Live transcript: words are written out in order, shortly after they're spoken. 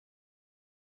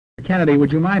Kennedy,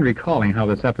 would you mind recalling how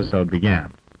this episode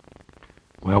began?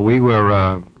 Well, we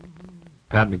were,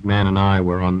 Pat McMahon and I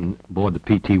were on board the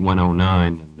PT-109,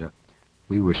 and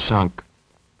we were sunk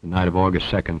the night of August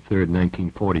 2nd, 3rd,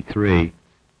 1943,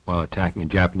 while attacking a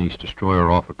Japanese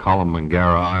destroyer off of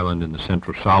Kalamangara Island in the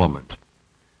Central Solomons.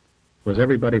 Was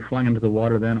everybody flung into the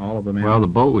water then, all of the men? Well, the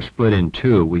boat was split in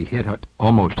two. We hit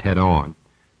almost head-on,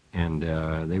 and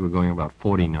they were going about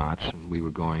 40 knots, and we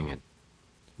were going at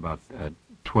about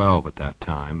 12 at that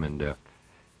time, and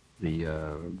the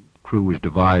crew was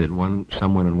divided.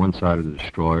 Some went on one side of the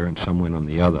destroyer, and some went on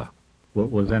the other.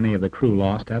 Was any of the crew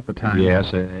lost at the time?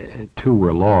 Yes, two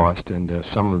were lost, and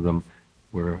some of them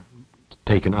were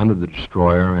taken under the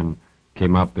destroyer and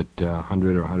came up at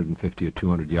 100 or 150 or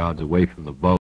 200 yards away from the boat.